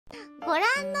ご覧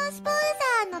のスポンサ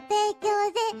ーの提供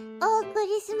でお送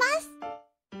りします。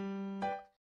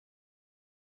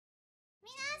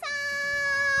皆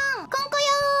さん、こんこよ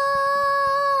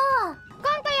ー。こん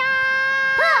こよ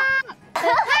ー。は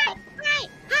い。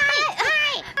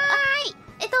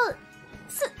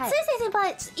スイセイ先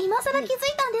輩、今更気づい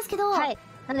たんですけど、なんか、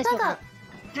顔が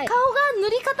塗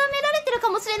り固められてるか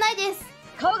もしれないです。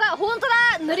顔が、ほんと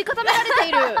だ、塗り固められて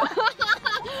いる。ほんとだ。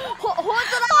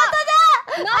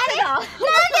なんでだ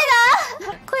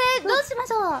これ、どうしま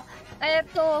しょう。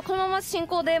このまま進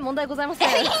行で問題ございません。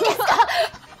いいんですか？いい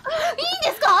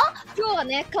んですか？今日は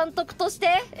ね、監督とし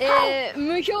て、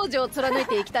無表情を貫い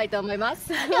ていきたいと思いま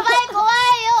す。やばい、怖い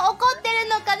よ。怒ってる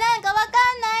のかなんかわかん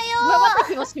ないよ。まばた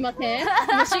きもしません。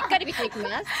もうしっかり見ていきます。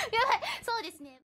やばい。